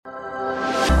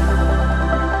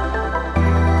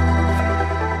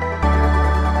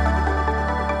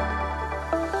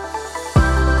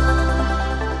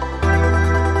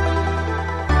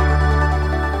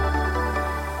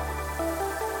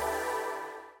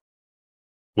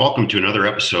Welcome to another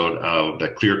episode of the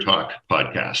Clear Talk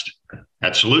podcast.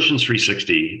 At Solutions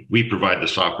 360, we provide the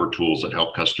software tools that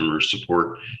help customers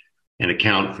support and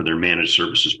account for their managed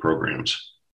services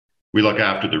programs. We look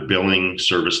after their billing,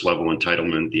 service level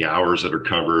entitlement, the hours that are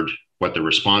covered, what the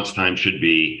response time should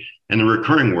be, and the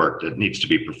recurring work that needs to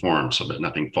be performed so that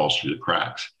nothing falls through the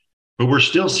cracks. But we're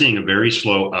still seeing a very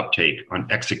slow uptake on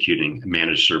executing a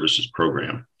managed services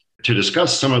program. To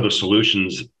discuss some of the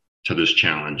solutions to this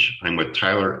challenge, I'm with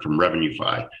Tyler from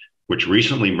Revenuefy, which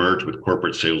recently merged with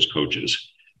Corporate Sales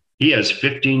Coaches. He has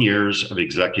 15 years of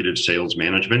executive sales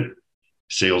management,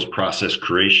 sales process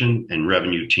creation, and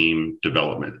revenue team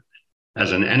development.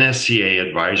 As an NSCA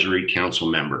Advisory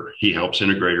Council member, he helps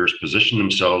integrators position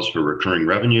themselves for recurring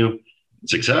revenue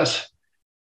success.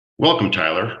 Welcome,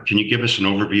 Tyler. Can you give us an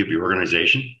overview of your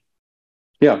organization?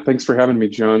 Yeah, thanks for having me,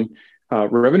 John.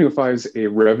 Revenuefy is a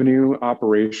revenue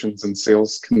operations and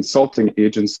sales consulting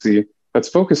agency that's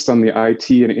focused on the IT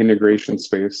and integration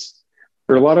space.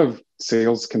 There are a lot of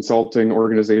sales consulting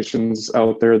organizations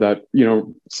out there that,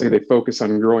 say they focus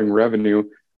on growing revenue,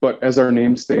 but as our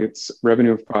name states,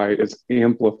 Revenuefy is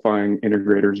amplifying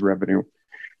integrators' revenue.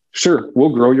 Sure,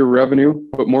 we'll grow your revenue,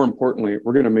 but more importantly,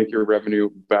 we're going to make your revenue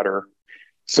better.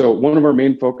 So one of our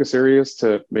main focus areas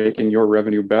to making your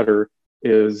revenue better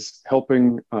is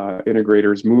helping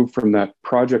integrators move from that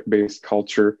project-based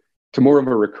culture to more of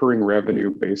a recurring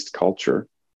revenue-based culture.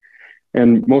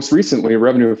 And most recently,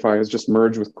 Revenuefy has just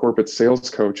merged with Corporate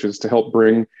Sales Coaches to help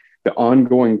bring the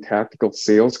ongoing tactical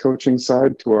sales coaching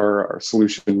side to our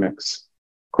solution mix.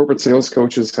 Corporate Sales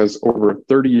Coaches has over a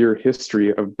 30-year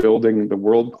history of building the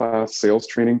world-class sales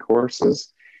training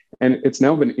courses, and it's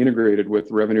now been integrated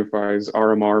with Revenuefy's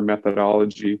RMR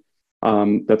methodology.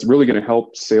 That's really going to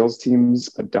help sales teams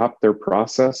adopt their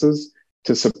processes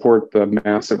to support the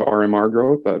massive RMR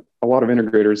growth that a lot of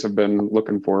integrators have been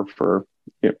looking for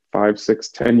 5, 6,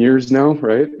 10 years now,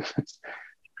 right?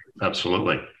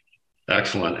 Absolutely.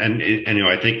 Excellent. And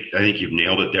I think you've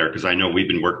nailed it there, because I know we've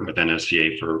been working with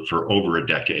NSCA for over a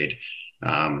decade.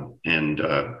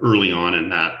 Early on in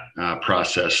that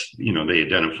process, they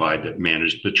identified that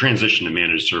the transition to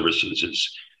managed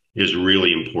services is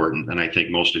really important. And I think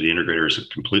most of the integrators have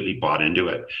completely bought into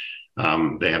it.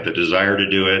 They have the desire to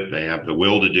do it. They have the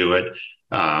will to do it.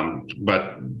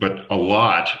 But a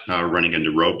lot running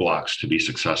into roadblocks to be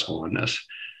successful in this.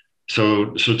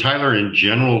 So Tyler, in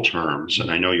general terms,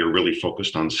 and I know you're really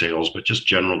focused on sales, but just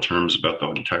general terms about the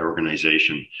entire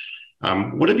organization,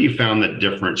 what have you found the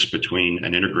difference between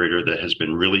an integrator that has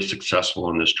been really successful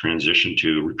in this transition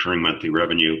to recurring monthly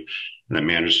revenue and a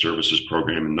managed services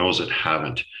program and those that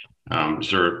haven't? Is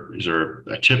there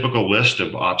a typical list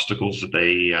of obstacles that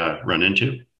they run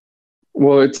into?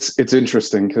 Well, it's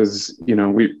interesting because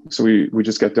we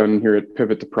just got done here at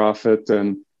Pivot to Profit,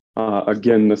 and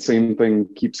again the same thing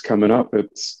keeps coming up.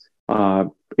 It's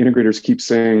integrators keep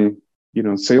saying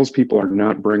salespeople are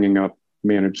not bringing up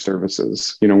managed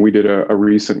services. We did a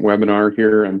recent webinar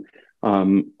here, and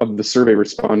of the survey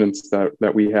respondents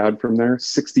that we had from there,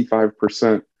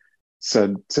 65%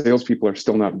 said salespeople are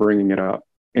still not bringing it up.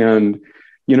 And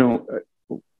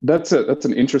that's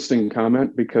an interesting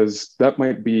comment, because that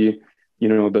might be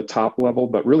the top level,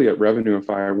 but really at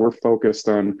Revenuefy we're focused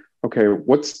on, okay,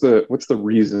 what's the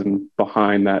reason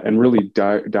behind that, and really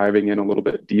diving in a little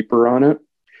bit deeper on it.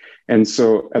 And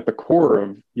so at the core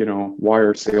of why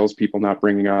are salespeople not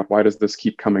bringing up, why does this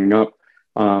keep coming up,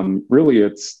 really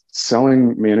it's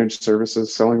selling managed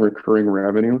services, selling recurring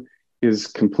revenue is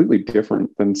completely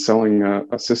different than selling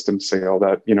a system sale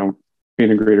that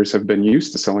integrators have been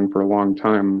used to selling for a long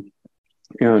time.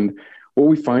 And what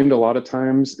we find a lot of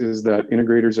times is that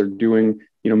integrators are doing,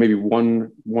 maybe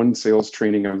one sales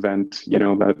training event,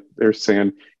 that they're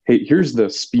saying, hey, here's the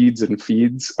speeds and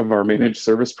feeds of our managed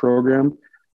service program,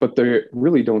 but they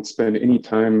really don't spend any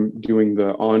time doing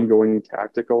the ongoing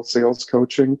tactical sales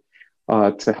coaching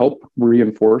to help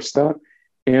reinforce that.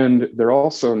 And they're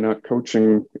also not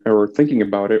coaching or thinking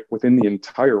about it within the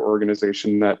entire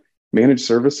organization, that managed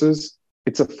services,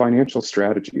 it's a financial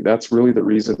strategy. That's really the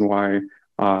reason why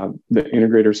the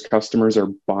integrator's customers are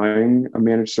buying a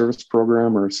managed service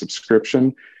program or a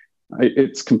subscription.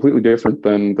 It's completely different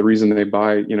than the reason they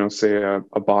buy, say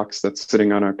a box that's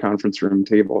sitting on a conference room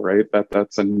table, right?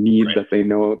 That's a need that they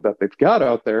know that they've got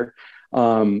out there.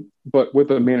 But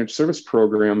with a managed service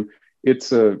program,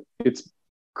 it's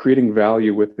creating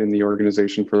value within the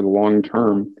organization for the long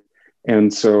term.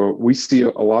 And so we see a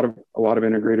lot of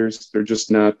integrators, they're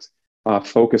just not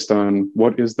focused on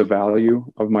what is the value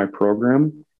of my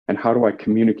program and how do I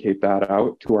communicate that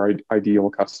out to our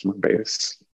ideal customer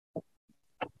base.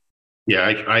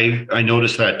 Yeah, I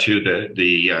noticed that too.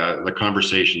 The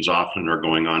conversations often are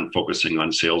going on focusing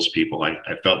on salespeople. I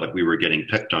felt like we were getting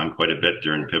picked on quite a bit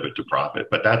during Pivot to Profit,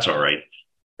 but that's all right.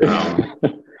 Um,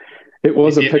 It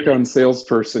was a pick it, on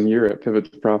salesperson year at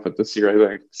Pivot to Profit this year, I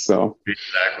think. So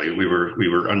exactly, we were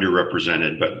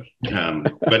underrepresented, but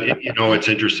it's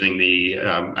interesting.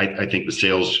 I think the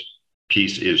sales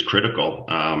piece is critical.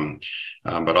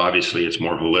 But obviously it's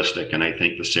more holistic. And I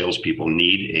think the salespeople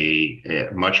need a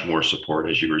much more support,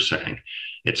 as you were saying.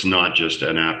 It's not just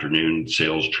an afternoon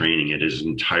sales training. It is an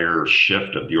entire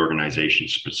shift of the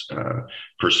organization's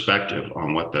perspective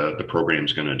on what the program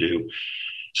is going to do.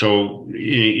 So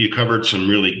you covered some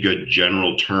really good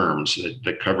general terms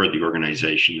that covered the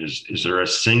organization. Is there a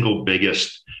single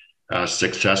biggest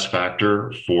success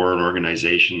factor for an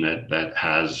organization that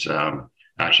has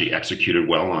actually executed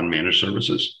well on managed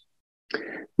services?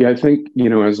 yeah, I think,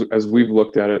 as we've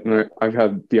looked at it, and I've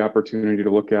had the opportunity to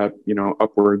look at,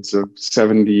 upwards of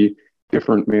 70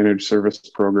 different managed service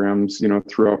programs,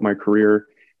 throughout my career.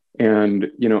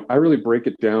 And, I really break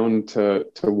it down to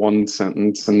one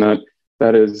sentence, and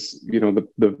that is,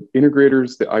 the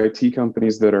integrators, the IT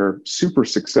companies that are super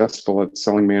successful at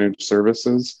selling managed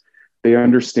services, they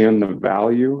understand the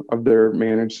value of their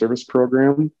managed service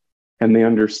program, and they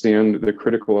understand the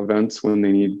critical events when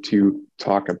they need to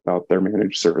talk about their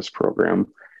managed service program.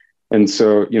 And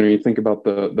so, you think about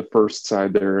the first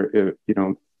side there,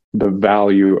 the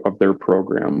value of their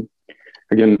program.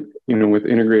 Again, with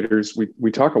integrators,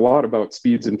 we talk a lot about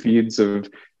speeds and feeds of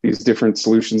these different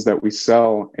solutions that we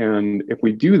sell. And if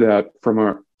we do that from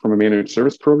a managed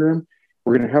service program,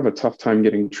 we're going to have a tough time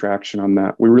getting traction on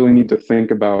that. We really need to think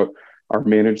about our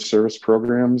managed service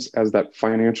programs as that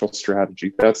financial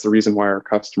strategy. That's the reason why our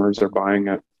customers are buying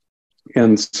it.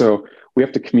 And so we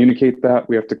have to communicate that.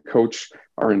 We have to coach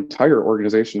our entire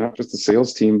organization, not just the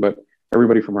sales team, but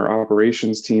everybody from our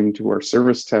operations team to our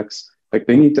service techs. Like,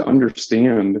 they need to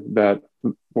understand that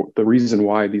the reason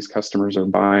why these customers are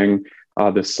buying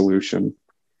this solution.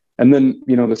 And then,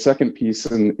 the second piece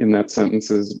in that sentence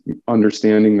is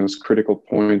understanding those critical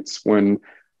points when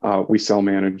we sell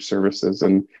managed services.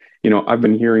 And, I've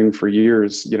been hearing for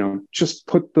years, just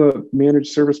put the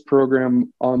managed service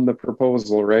program on the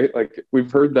proposal, right? Like,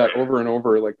 we've heard that over and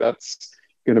over, like that's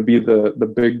going to be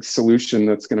the big solution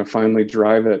that's going to finally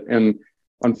drive it. And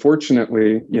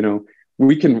unfortunately,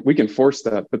 we can force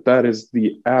that, but that is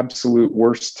the absolute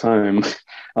worst time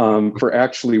for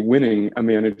actually winning a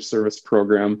managed service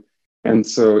program. And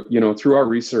so, through our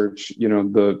research,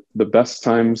 the best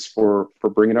times for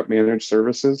bringing up managed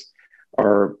services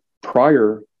are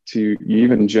prior to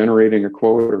even generating a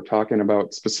quote or talking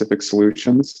about specific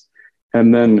solutions,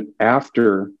 and then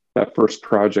after that first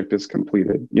project is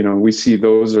completed. We see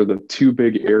those are the two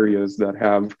big areas that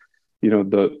have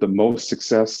the most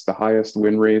success, the highest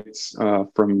win rates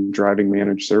from driving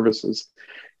managed services.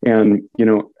 And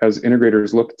as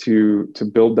integrators look to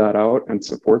build that out and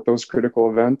support those critical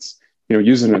events,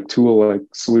 using a tool like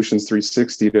Solutions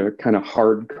 360 to kind of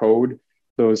hard code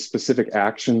those specific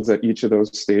actions at each of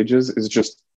those stages is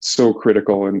just so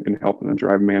critical in helping to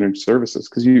drive managed services,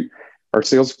 because our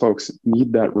sales folks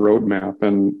need that roadmap,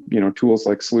 and tools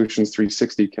like Solutions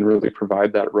 360 can really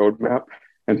provide that roadmap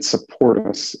and support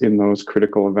us in those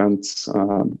critical events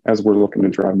as we're looking to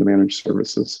drive the managed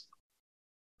services.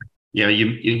 Yeah,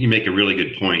 you make a really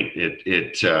good point.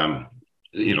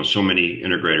 So many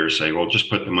integrators say, well, just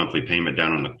put the monthly payment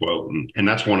down on the quote. And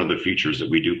that's one of the features that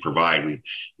we do provide.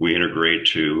 We integrate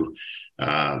to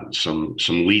some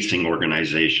leasing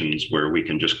organizations where we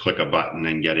can just click a button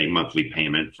and get a monthly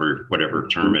payment for whatever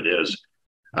term it is.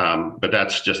 But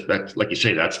that's like you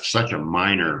say, that's such a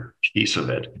minor piece of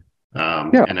it.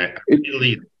 And I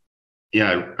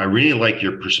really like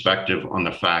your perspective on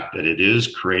the fact that it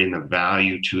is creating the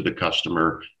value to the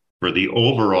customer for the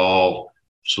overall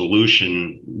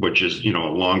solution, which is, a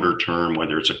longer term,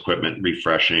 whether it's equipment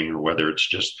refreshing or whether it's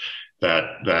just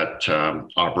that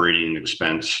operating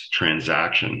expense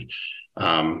transaction.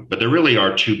 But there really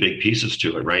are two big pieces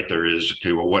to it, right? There is,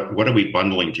 okay, well, what are we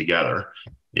bundling together?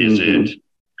 Is it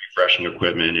refreshing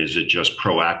equipment? Is it just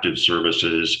proactive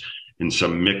services and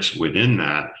some mix within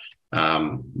that?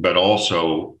 But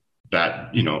also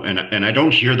that, and I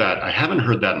don't hear that, I haven't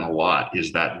heard that in a lot,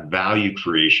 is that value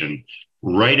creation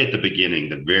right at the beginning,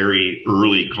 the very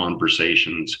early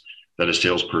conversations that a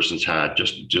salesperson's had,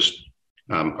 just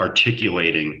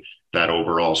articulating that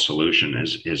overall solution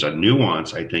is a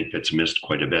nuance, I think, that's missed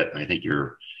quite a bit. And I think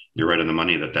you're right on the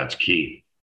money that's key.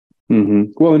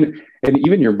 Well, and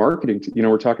even your marketing,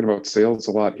 we're talking about sales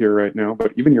a lot here right now,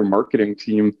 but even your marketing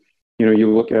team,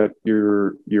 you look at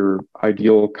your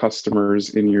ideal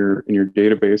customers in your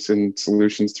database in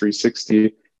Solutions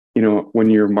 360. When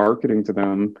you're marketing to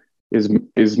them,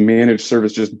 is managed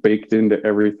service just baked into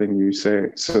everything you say?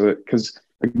 So that, because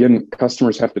again,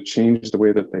 customers have to change the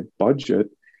way that they budget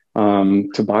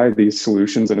to buy these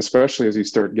solutions, and especially as you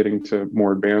start getting to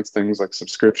more advanced things like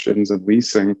subscriptions and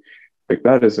leasing, like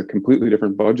that is a completely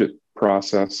different budget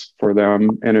process for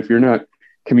them. And if you're not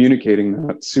communicating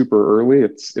that super early,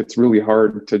 it's really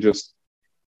hard to just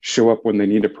show up when they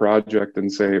need a project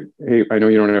and say, hey, I know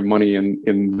you don't have money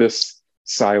in this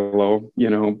silo,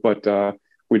 but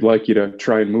we'd like you to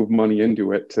try and move money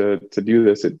into it to do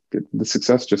this. The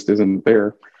success just isn't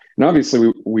there. And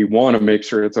obviously we want to make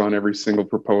sure it's on every single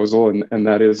proposal, and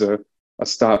that is a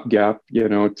stopgap,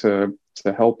 to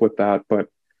help with that. But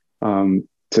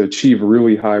to achieve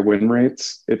really high win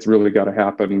rates, it's really got to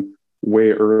happen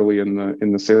way early in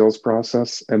the sales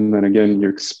process. And then again, you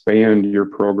expand your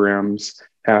programs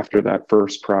after that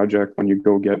first project when you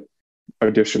go get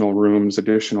additional rooms,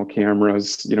 additional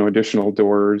cameras, additional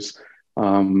doors,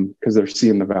 because they're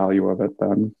seeing the value of it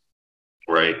then.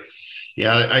 Right.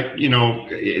 Yeah.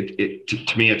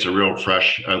 To me, it's a real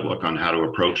fresh outlook on how to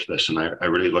approach this. And I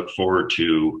really look forward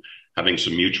to having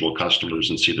some mutual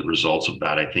customers and see the results of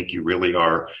that. I think you really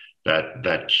are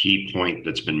that key point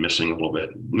that's been missing a little bit,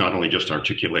 not only just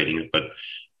articulating it, but,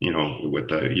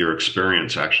 with your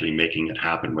experience actually making it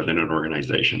happen within an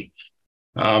organization.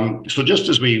 So just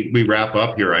as we wrap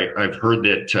up here, I've heard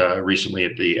that recently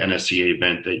at the NSCA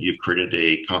event that you've created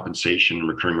a compensation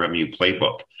recurring revenue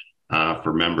playbook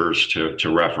for members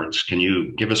to reference. Can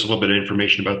you give us a little bit of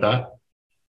information about that?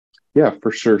 Yeah,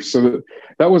 for sure. So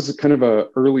that was kind of a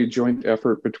early joint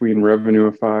effort between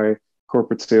Revenuify,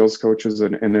 corporate sales coaches,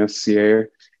 and NSCA.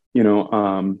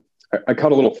 I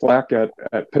caught a little flack at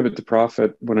Pivot to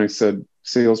Profit when I said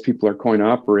salespeople are coin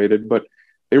operated, but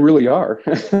they really are.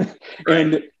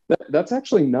 And that's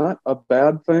actually not a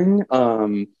bad thing.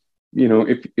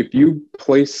 If you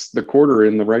place the quarter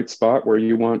in the right spot where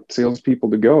you want salespeople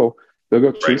to go, they'll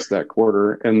go chase that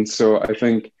quarter. And so I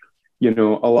think, a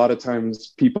lot of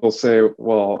times people say,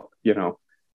 well,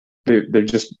 they're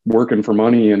just working for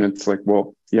money. And it's like,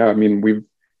 well, yeah, I mean, we've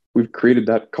created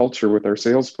that culture with our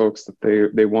sales folks that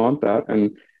they want that.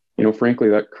 And, frankly,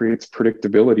 that creates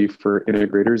predictability for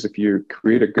integrators. If you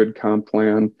create a good comp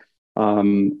plan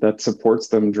that supports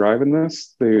them driving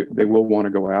this, they will want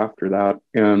to go after that.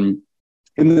 And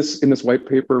in this white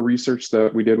paper research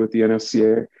that we did with the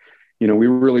NSCA, we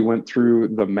really went through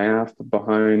the math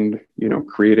behind,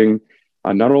 creating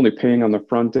not only paying on the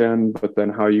front end, but then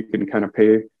how you can kind of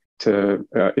pay to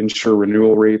ensure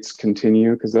renewal rates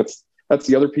continue, because that's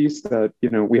the other piece that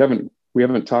we haven't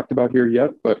talked about here yet.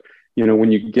 But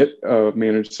when you get a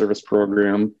managed service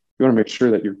program, you want to make sure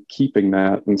that you're keeping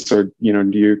that. And so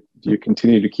do you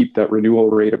continue to keep that renewal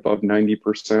rate above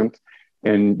 90%?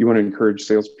 And you want to encourage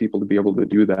salespeople to be able to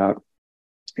do that.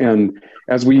 And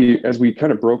as we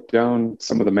kind of broke down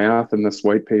some of the math in this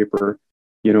white paper,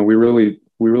 we really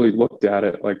looked at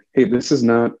it like, hey, this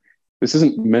isn't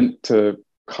meant to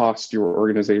cost your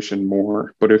organization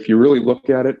more. But if you really look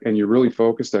at it and you're really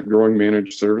focused at growing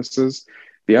managed services,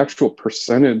 the actual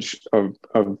percentage of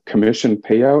commission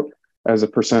payout as a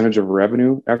percentage of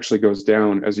revenue actually goes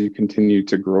down as you continue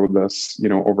to grow this,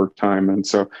 over time. And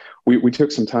so we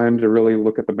took some time to really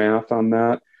look at the math on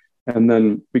that. And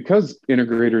then because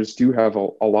integrators do have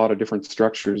a lot of different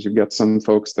structures, you've got some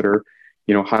folks that are,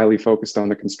 highly focused on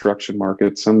the construction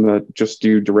market, some that just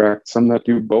do direct, some that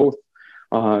do both.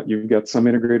 You've got some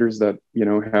integrators that,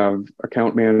 have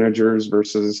account managers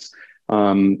versus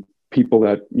people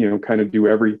that, kind of do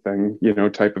everything,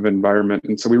 type of environment.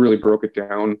 And so we really broke it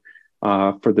down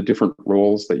for the different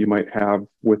roles that you might have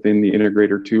within the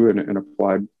integrator too, and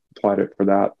applied it for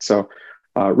that. So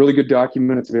really good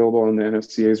document. It's available on the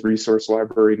NSCA's resource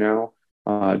library now.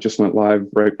 Just went live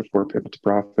right before Pivot to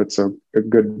Profit. So a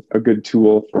good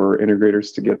tool for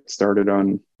integrators to get started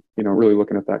on, really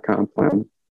looking at that comp plan.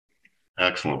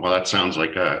 Excellent. Well, that sounds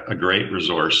like a great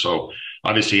resource. So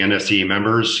obviously NSCA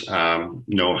members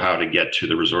know how to get to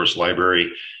the resource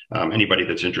library. Anybody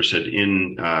that's interested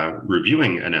in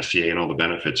reviewing NSCA and all the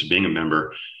benefits of being a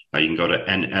member, you can go to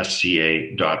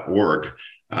nsca.org.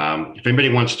 If anybody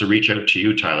wants to reach out to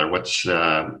you, Tyler, what's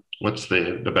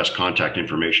the best contact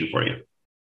information for you?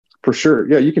 For sure.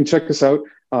 Yeah, you can check us out.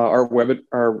 Our website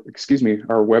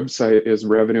is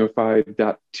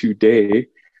revenuify.today,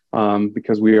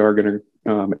 because we are going to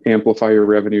amplify your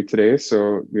revenue today.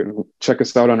 So check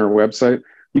us out on our website.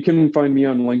 You can find me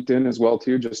on LinkedIn as well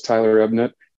too, just Tyler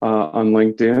Ebnett on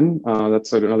LinkedIn.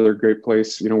 That's another great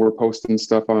place. We're posting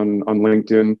stuff on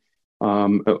LinkedIn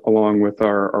along with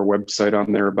our website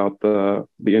on there about the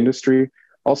industry.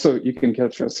 Also, you can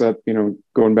catch us at,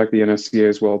 going back to the NSCA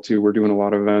as well too. We're doing a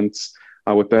lot of events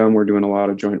with them. We're doing a lot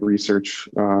of joint research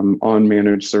on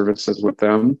managed services with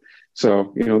them.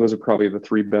 So, those are probably the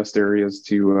three best areas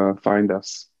to find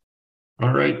us.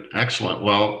 All right, excellent.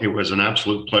 Well, it was an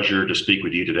absolute pleasure to speak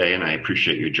with you today, and I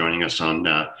appreciate you joining us on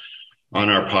our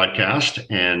podcast.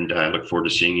 And I look forward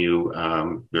to seeing you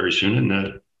very soon in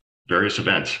the various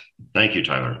events. Thank you,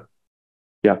 Tyler.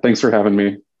 Yeah, thanks for having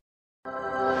me.